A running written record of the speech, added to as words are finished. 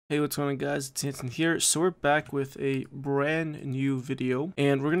Hey, what's going on, guys? It's Hanson here. So we're back with a brand new video,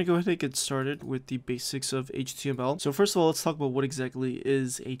 and we're going to go ahead and get started with the basics of HTML. So first of all, let's talk about what exactly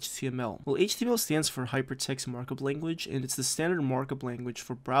is HTML. Well, HTML stands for Hypertext Markup Language, and it's the standard markup language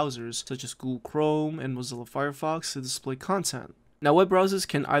for browsers such as Google Chrome and Mozilla Firefox to display content. Now, web browsers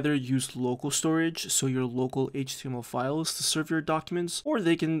can either use local storage, so your local HTML files, to serve your documents, or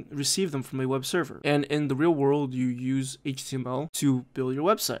they can receive them from a web server. And in the real world, you use HTML to build your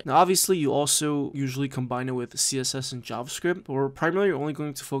website. Now, obviously, you also usually combine it with CSS and JavaScript, but we're primarily only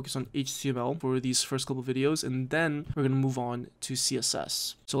going to focus on HTML for these first couple videos, and then we're going to move on to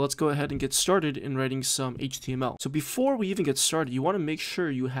CSS. So let's go ahead and get started in writing some HTML. So before we even get started, you want to make sure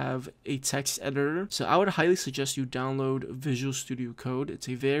you have a text editor. So I would highly suggest you download Visual Studio Code. It's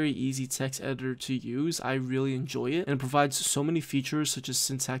a very easy text editor to use. I really enjoy it, and it provides so many features such as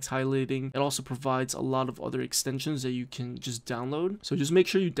syntax highlighting. It also provides a lot of other extensions that you can just download. So just make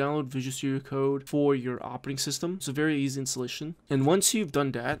sure you download Visual Studio Code for your operating system. It's a very easy installation. And once you've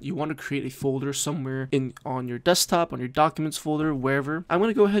done that, you want to create a folder somewhere on your desktop, on your documents folder, wherever. I'm going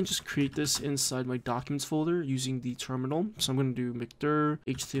to go ahead and just create this inside my documents folder using the terminal. So I'm going to do mkdir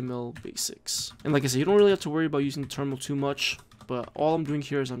HTML basics. And like I said, you don't really have to worry about using the terminal too much, but all I'm doing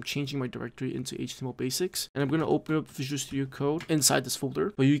here is I'm changing my directory into HTML basics, and I'm going to open up Visual Studio Code inside this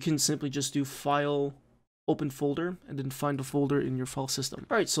folder. But you can simply just do file, open folder, and then find the folder in your file system.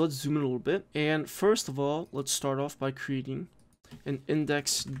 Alright, so let's zoom in a little bit. And first of all, let's start off by creating an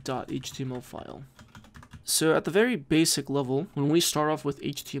index.html file. So at the very basic level, when we start off with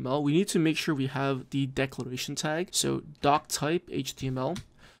HTML, we need to make sure we have the declaration tag. So doctype HTML.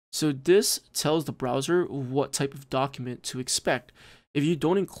 So this tells the browser what type of document to expect. If you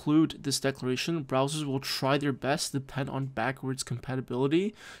don't include this declaration, browsers will try their best to depend on backwards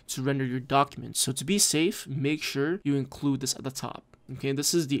compatibility to render your documents. So to be safe, make sure you include this at the top. Okay,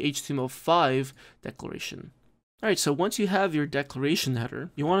 this is the HTML5 declaration. Alright, so once you have your declaration header,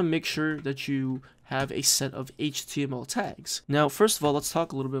 you want to make sure that you have a set of HTML tags. Now, first of all, let's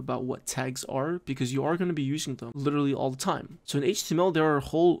talk a little bit about what tags are, because you are going to be using them literally all the time. So in HTML, there are a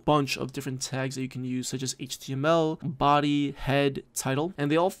whole bunch of different tags that you can use, such as HTML, body, head, title,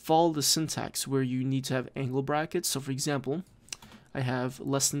 and they all follow the syntax where you need to have angle brackets. So for example, I have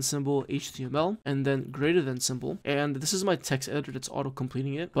less than symbol HTML and then greater than symbol, and this is my text editor that's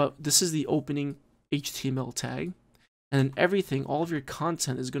auto-completing it, but this is the opening HTML tag. And then everything, all of your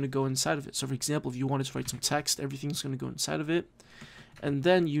content is going to go inside of it. So for example, if you wanted to write some text, everything's going to go inside of it. And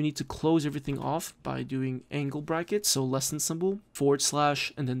then you need to close everything off by doing angle brackets, so less than symbol,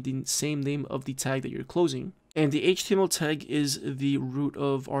 /, and then the same name of the tag that you're closing. And the HTML tag is the root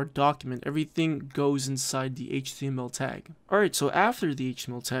of our document. Everything goes inside the HTML tag. Alright, so after the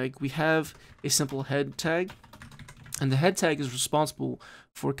HTML tag, we have a simple head tag. And the head tag is responsible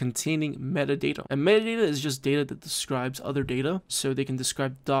for containing metadata. And metadata is just data that describes other data. So they can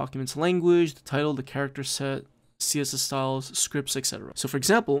describe the document's language, the title, the character set, CSS styles, scripts, etc. So for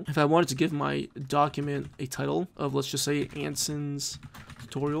example, if I wanted to give my document a title of, let's just say, Anson's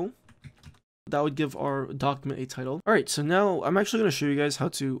tutorial, that would give our document a title. Alright, so now I'm actually going to show you guys how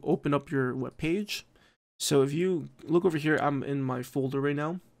to open up your web page. So if you look over here, I'm in my folder right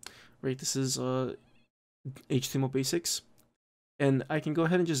now. Right, this is HTML basics, and I can go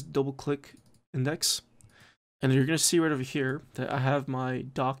ahead and just double click index, and you're going to see right over here that I have my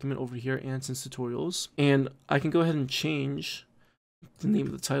document over here, Anson's tutorials, and I can go ahead and change the name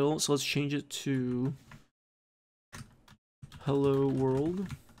of the title. So let's change it to Hello World.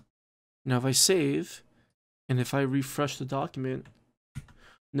 Now if I save and if I refresh the document,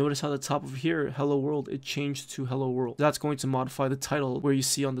 notice how the top of here, Hello World, it changed to Hello World. That's going to modify the title where you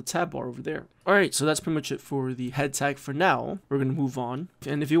see on the tab bar over there. Alright, so that's pretty much it for the head tag for now. We're going to move on.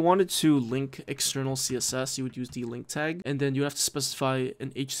 And if you wanted to link external CSS, you would use the link tag. And then you have to specify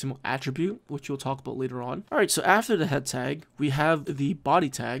an HTML attribute, which we'll talk about later on. Alright, so after the head tag, we have the body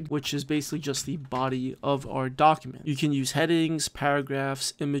tag, which is basically just the body of our document. You can use headings,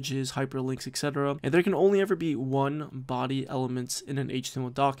 paragraphs, images, hyperlinks, etc. And there can only ever be one body element in an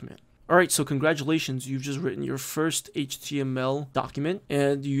HTML document. Alright, so congratulations, you've just written your first HTML document,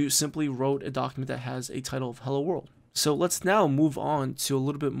 and you simply wrote a document that has a title of Hello World. So let's now move on to a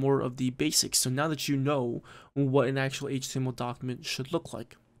little bit more of the basics. So now that you know what an actual HTML document should look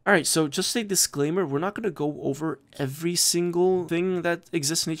like. Alright, so just a disclaimer, we're not going to go over every single thing that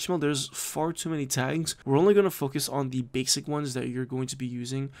exists in HTML. There's far too many tags. We're only going to focus on the basic ones that you're going to be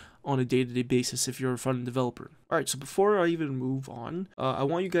using on a day-to-day basis if you're a front-end developer. Alright, so before I even move on, I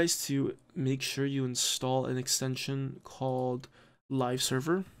want you guys to make sure you install an extension called Live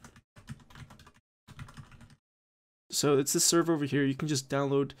Server. So it's this server over here. You can just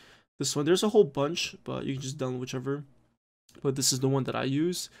download this one. There's a whole bunch, but you can just download whichever. But this is the one that I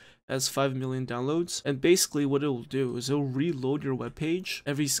use. It has 5 million downloads. And basically what it will do is it'll reload your web page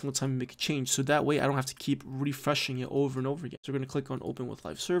every single time you make a change. So that way I don't have to keep refreshing it over and over again. So we're going to click on open with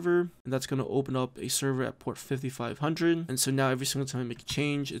live server, and that's going to open up a server at port 5500. And so now every single time I make a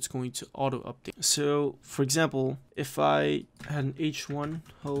change, it's going to auto update. So for example, if I had an h1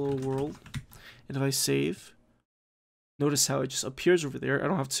 hello world, and if I save, notice how it just appears over there. I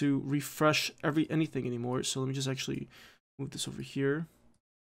don't have to refresh anything anymore. So let me just actually move this over here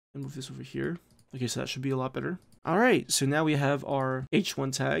and move this over here. Okay, so that should be a lot better. All right, so now we have our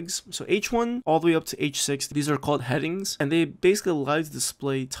H1 tags. So H1 all the way up to H6, these are called headings, and they basically allow you to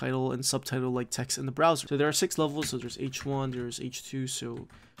display title and subtitle like text in the browser. So there are 6 levels. So there's H1, there's H2. So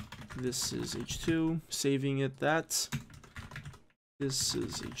this is H2, saving it that. This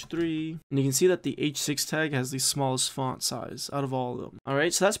is H3, and you can see that the H6 tag has the smallest font size out of all of them. All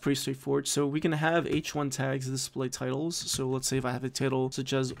right, so that's pretty straightforward. So we can have H1 tags display titles. So let's say if I have a title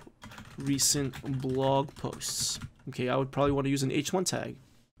such as recent blog posts. Okay, I would probably want to use an H1 tag.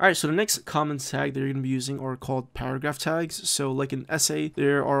 Alright, so the next common tag that you're going to be using are called paragraph tags. So like an essay,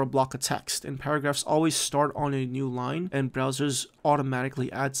 there are a block of text, and paragraphs always start on a new line, and browsers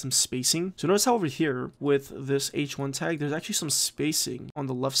automatically add some spacing. So notice how over here with this H1 tag, there's actually some spacing on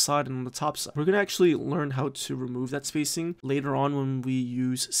the left side and on the top side. We're going to actually learn how to remove that spacing later on when we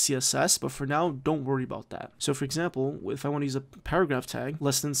use CSS, but for now, don't worry about that. So for example, if I want to use a paragraph tag,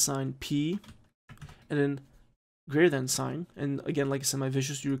 less than sign P, and then greater than sign, and again, like I said, my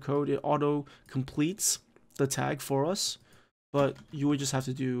Visual Studio Code, it auto completes the tag for us, but you would just have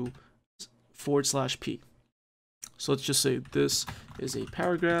to do /P. So let's just say this is a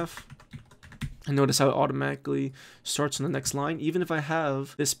paragraph, and notice how it automatically starts on the next line. Even if I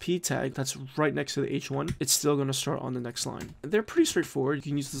have this P tag that's right next to the H1, it's still going to start on the next line. And they're pretty straightforward. You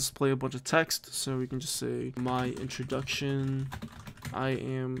can use to display a bunch of text, so we can just say my introduction, I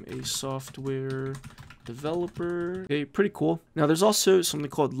am a software developer. Okay, pretty cool. Now there's also something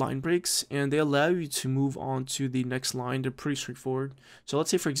called line breaks, and they allow you to move on to the next line. They're pretty straightforward. So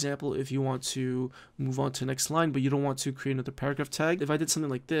let's say, for example, if you want to move on to the next line, but you don't want to create another paragraph tag, if I did something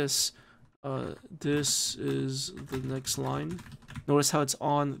like this, this is the next line. Notice how it's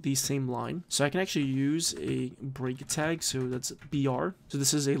on the same line. So I can actually use a break tag, so that's BR. So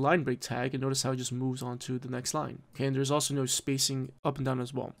this is a line break tag, and notice how it just moves on to the next line. Okay, and there's also no spacing up and down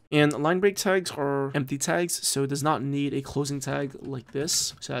as well. And line break tags are empty tags, so it does not need a closing tag like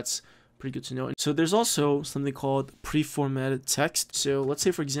this. So that's pretty good to know. So there's also something called pre-formatted text. So let's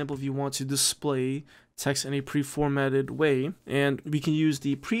say, for example, if you want to display text in a pre-formatted way, and we can use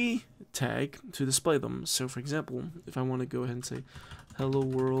the pre tag to display them. So for example, if I want to go ahead and say hello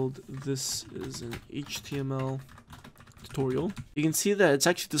world, this is an HTML tutorial, you can see that it's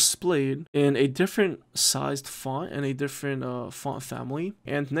actually displayed in a different sized font and a different font family.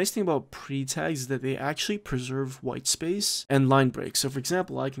 And the nice thing about pre-tags is that they actually preserve white space and line breaks. So for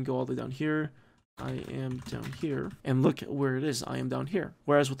example, I can go all the way down here, I am down here, and look at where it is, I am down here.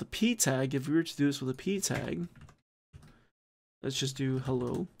 Whereas with the P tag, if we were to do this with a P tag, let's just do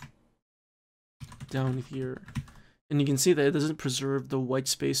hello down here, and you can see that it doesn't preserve the white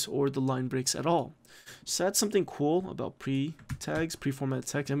space or the line breaks at all. So that's something cool about pre-tags, pre-formatted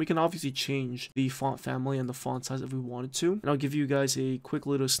text, and we can obviously change the font family and the font size if we wanted to. And I'll give you guys a quick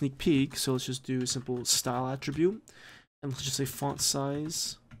little sneak peek. So let's just do a simple style attribute, and let's just say font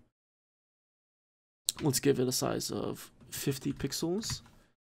size. Let's give it a size of 50 pixels.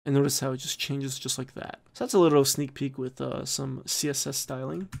 And notice how it just changes just like that. So that's a little sneak peek with some CSS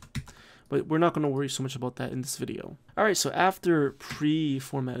styling. But we're not going to worry so much about that in this video. Alright, so after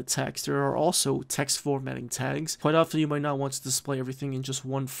pre-formatted text, there are also text formatting tags. Quite often you might not want to display everything in just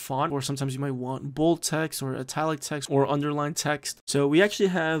one font, or sometimes you might want bold text or italic text or underlined text. So we actually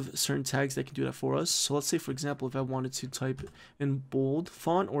have certain tags that can do that for us. So let's say, for example, if I wanted to type in bold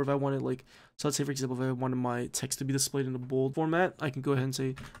font, or if I wanted so let's say, for example, if I wanted my text to be displayed in a bold format, I can go ahead and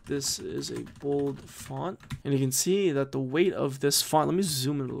say, this is a bold font. And you can see that the weight of this font, let me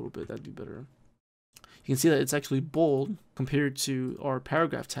zoom in a little bit, that'd be better. You can see that it's actually bold compared to our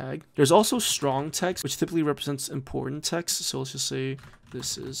paragraph tag. There's also strong text, which typically represents important text. So let's just say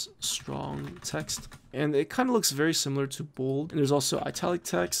this is strong text. And it kind of looks very similar to bold. And there's also italic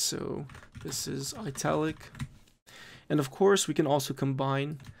text. So this is italic. And of course, we can also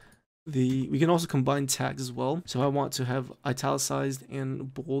combine we can also combine tags as well. So I want to have italicized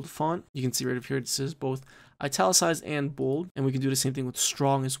and bold font. You can see right up here it says both italicized and bold, and we can do the same thing with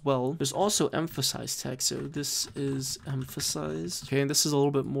strong as well. There's also emphasized text, so this is emphasized. Okay, and this is a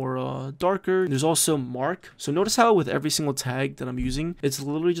little bit more darker. There's also mark. So notice how with every single tag that I'm using, it's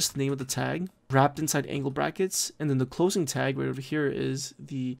literally just the name of the tag wrapped inside angle brackets, and then the closing tag right over here is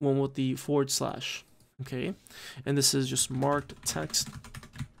the one with the /. Okay, and this is just marked text.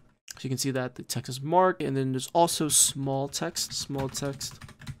 So you can see that the text is marked, and then there's also small text.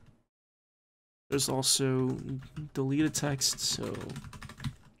 There's also deleted text. So,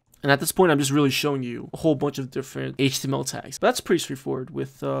 and at this point, I'm just really showing you a whole bunch of different HTML tags. But that's pretty straightforward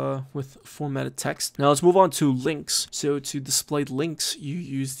with formatted text. Now let's move on to links. So to display links, you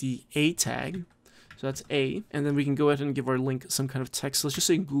use the A tag. So that's A, and then we can go ahead and give our link some kind of text. So let's just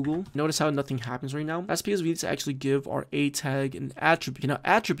say Google. Notice how nothing happens right now. That's because we need to actually give our A tag an attribute. Now,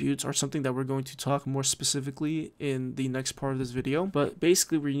 attributes are something that we're going to talk more specifically in the next part of this video. But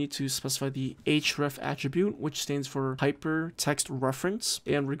basically, we need to specify the href attribute, which stands for hypertext reference,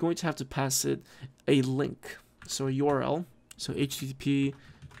 and we're going to have to pass it a link, so a URL. So http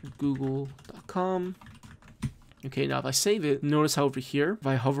google.com. Okay, now if I save it, notice how over here, if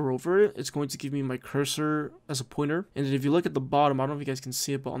I hover over it, it's going to give me my cursor as a pointer. And then if you look at the bottom, I don't know if you guys can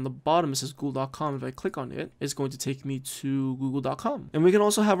see it, but on the bottom it says google.com. If I click on it, it's going to take me to google.com. And we can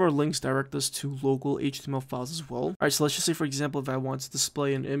also have our links direct us to local HTML files as well. All right, so let's just say, for example, if I want to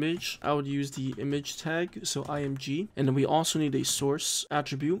display an image, I would use the image tag, so img. And then we also need a source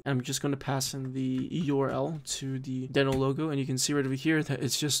attribute. And I'm just going to pass in the URL to the Deno logo. And you can see right over here that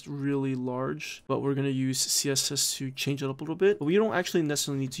it's just really large, but we're going to use CSS to change it up a little bit. But we don't actually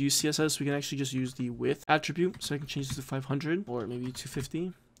necessarily need to use CSS. We can actually just use the width attribute. So I can change it to 500 or maybe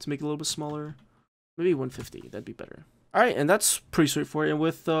 250 to make it a little bit smaller. Maybe 150, that'd be better. All right, and that's pretty straightforward. And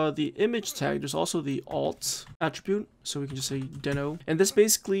with the image tag, there's also the alt attribute. So we can just say Deno. And this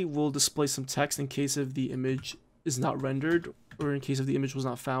basically will display some text in case if the image is not rendered, or in case if the image was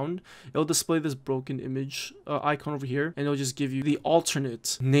not found. It'll display this broken image icon over here, and it'll just give you the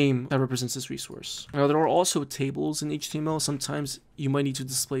alternate name that represents this resource. Now, there are also tables in HTML. Sometimes you might need to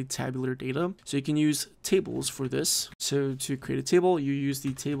display tabular data, so you can use tables for this. So to create a table, you use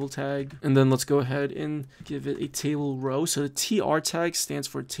the table tag, and then let's go ahead and give it a table row. So the TR tag stands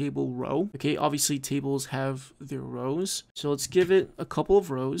for table row. Okay, obviously tables have their rows, so let's give it a couple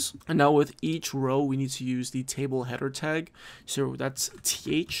of rows. And now with each row, we need to use the table header tag. So that's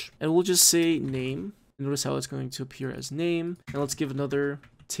th, and we'll just say name. Notice how it's going to appear as name. And let's give another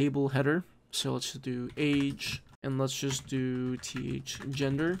table header. So let's just do age, and let's just do th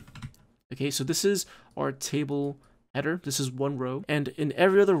gender. Okay, so this is our table header. This is one row, and in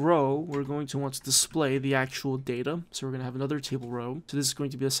every other row we're going to want to display the actual data. So we're going to have another table row. So this is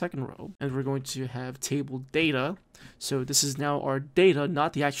going to be a second row, and we're going to have table data. So this is now our data,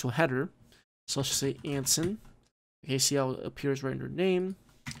 not the actual header. So let's just say Anson. Okay, see how it appears right under name,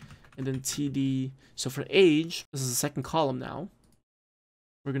 and then TD. So for age, this is the second column now.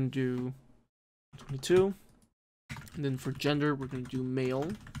 We're going to do 22. And then for gender, we're going to do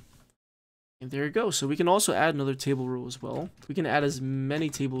male. And there you go. So we can also add another table row as well. We can add as many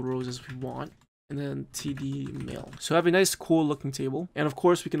table rows as we want. And then TD male. So have a nice cool looking table. And of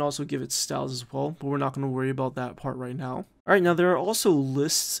course, we can also give it styles as well, but we're not going to worry about that part right now. All right, now there are also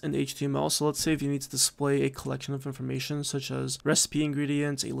lists in HTML. So let's say if you need to display a collection of information such as recipe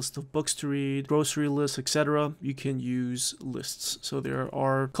ingredients, a list of books to read, grocery lists, etc., you can use lists. So there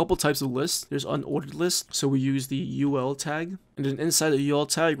are a couple types of lists. There's unordered lists. So we use the UL tag. And then inside the UL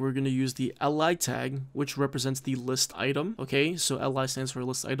tag, we're going to use the LI tag, which represents the list item. Okay, so LI stands for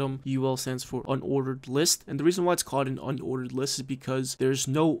list item, UL stands for unordered list. And the reason why it's called an unordered list is because there's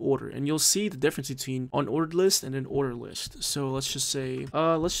no order. And you'll see the difference between unordered list and an ordered list. So let's just say,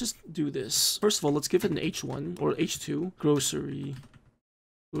 let's just do this. First of all, let's give it an H1 or H2, groceries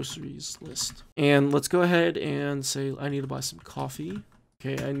list. And let's go ahead and say, I need to buy some coffee.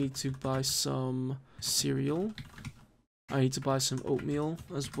 Okay, I need to buy some cereal. I need to buy some oatmeal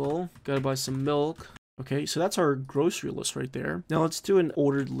as well. Gotta buy some milk. Okay, so that's our grocery list right there. Now let's do an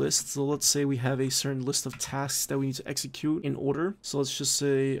ordered list. So let's say we have a certain list of tasks that we need to execute in order. So let's just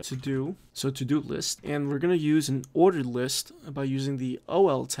say to do. So to do list. And we're going to use an ordered list by using the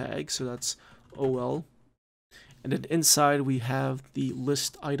OL tag. So that's OL. And then inside we have the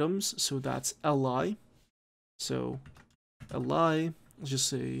list items. So that's LI. So LI. let's just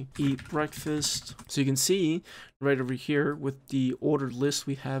say eat breakfast. So you can see right over here with the ordered list,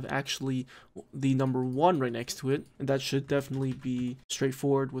 we have actually the number 1 right next to it. And that should definitely be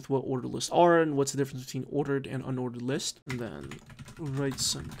straightforward with what ordered lists are and what's the difference between ordered and unordered list. And then write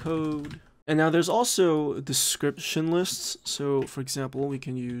some code. And now there's also description lists. So for example, we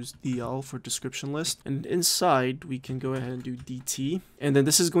can use DL for description list, and inside we can go ahead and do DT. And then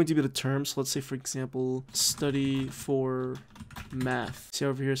this is going to be the term. So let's say, for example, study for math. See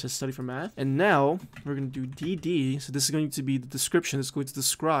over here it says study for math. And now we're going to do DD. So this is going to be the description. It's going to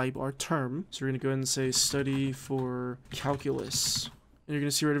describe our term. So we're going to go ahead and say study for calculus. And you're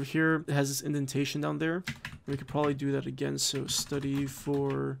going to see right over here, it has this indentation down there. We could probably do that again. So study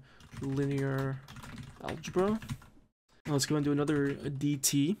for linear algebra. Now let's go and do another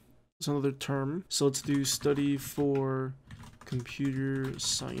DT. It's another term. So let's do study for computer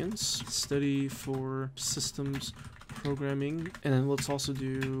science, study for systems programming, and then let's also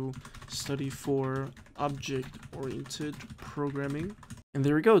do study for object-oriented programming. And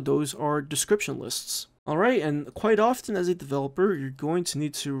there we go. Those are description lists. Alright, and quite often as a developer, you're going to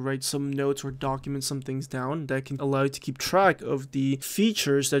need to write some notes or document some things down that can allow you to keep track of the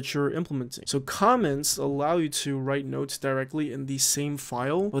features that you're implementing. So comments allow you to write notes directly in the same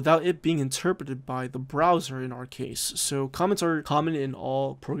file without it being interpreted by the browser in our case. So comments are common in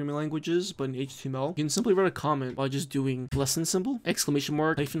all programming languages, but in HTML, you can simply write a comment by just doing lesson symbol, exclamation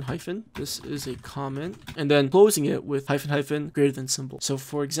mark, hyphen, hyphen. This is a comment, and then closing it with hyphen, hyphen, greater than symbol. So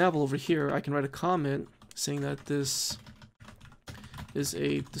for example, over here, I can write a comment saying that this is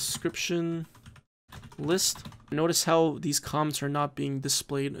a description list. Notice how these comments are not being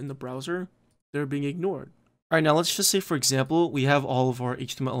displayed in the browser. They're being ignored. Alright, now let's just say, for example, we have all of our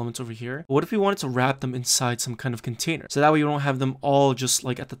HTML elements over here. What if we wanted to wrap them inside some kind of container? So that way we don't have them all just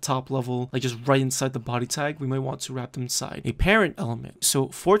like at the top level, like just right inside the body tag. We might want to wrap them inside a parent element. So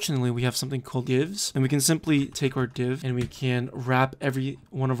fortunately, we have something called divs, and we can simply take our div and we can wrap every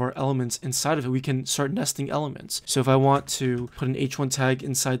one of our elements inside of it. We can start nesting elements. So if I want to put an h1 tag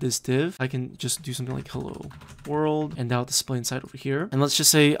inside this div, I can just do something like hello world, and now display inside over here. And let's just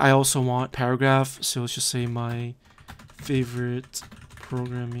say I also want paragraph. So let's just say my favorite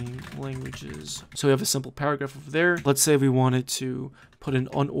programming languages. So we have a simple paragraph over there. Let's say we wanted to put an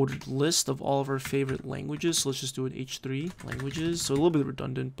unordered list of all of our favorite languages. So let's just do an H3 languages. So a little bit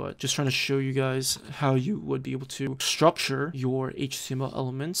redundant, but just trying to show you guys how you would be able to structure your HTML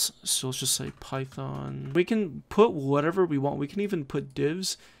elements. So let's just say Python. We can put whatever we want. We can even put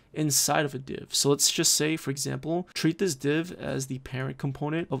divs inside of a div. So let's just say, for example, treat this div as the parent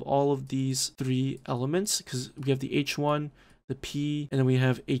component of all of these 3 elements, because we have the H1, the P, and then we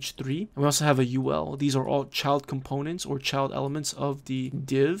have H3, and we also have a UL. These are all child components or child elements of the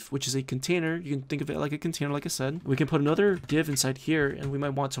div, which is a container. You can think of it like a container, like I said. We can put another div inside here, and we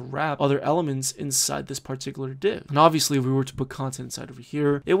might want to wrap other elements inside this particular div. And obviously, if we were to put content inside over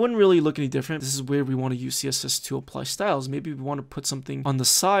here, it wouldn't really look any different. This is where we want to use CSS to apply styles. Maybe we want to put something on the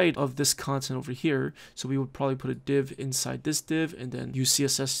side of this content over here, so we would probably put a div inside this div, and then use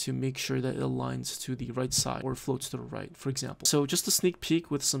CSS to make sure that it aligns to the right side or floats to the right, for example. So just a sneak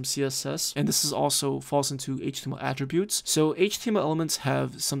peek with some CSS, and this is also falls into HTML attributes. So HTML elements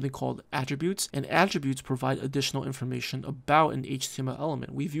have something called attributes, and attributes provide additional information about an HTML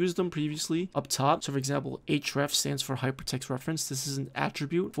element. We've used them previously up top. So for example, href stands for hypertext reference. This is an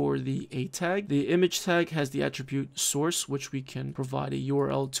attribute for the A tag. The image tag has the attribute source, which we can provide a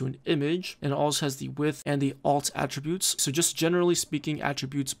URL to an image, and it also has the width and the alt attributes. So just generally speaking,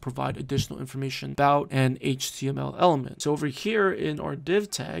 attributes provide additional information about an HTML element. So over here in our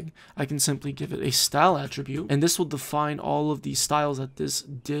div tag, I can simply give it a style attribute, and this will define all of the styles that this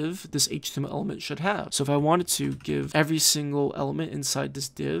div, this HTML element should have. So if I wanted to give every single element inside this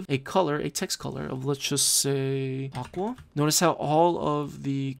div a color, a text color of, let's just say aqua, notice how all of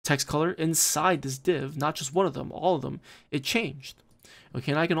the text color inside this div, not just one of them, all of them, it changed.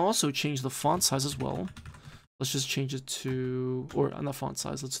 Okay, and I can also change the font size as well. Let's just change it to, or on the font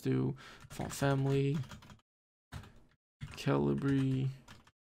size, let's do font family, Calibri.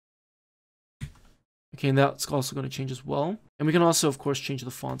 Okay, and that's also going to change as well. And we can also, of course, change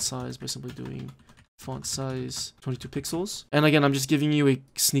the font size by simply doing font size 22 pixels. And again, I'm just giving you a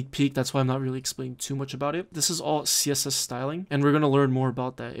sneak peek. That's why I'm not really explaining too much about it. This is all CSS styling, and we're going to learn more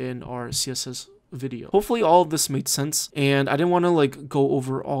about that in our CSS video. Hopefully all of this made sense, and I didn't want to like go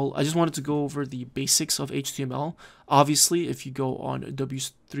over all, I just wanted to go over the basics of HTML. Obviously, if you go on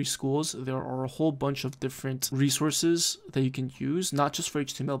W3 Schools, there are a whole bunch of different resources that you can use, not just for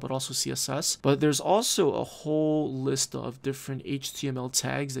HTML, but also CSS. But there's also a whole list of different HTML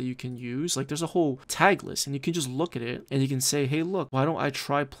tags that you can use. Like there's a whole tag list, and you can just look at it and you can say, hey, look, why don't I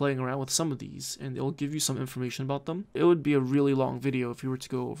try playing around with some of these? And it'll give you some information about them. It would be a really long video if you were to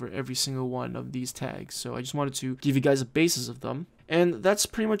go over every single one of these tags. So I just wanted to give you guys a basis of them. And that's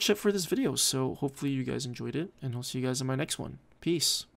pretty much it for this video. So hopefully you guys enjoyed it, and I'll see you guys in my next one. Peace.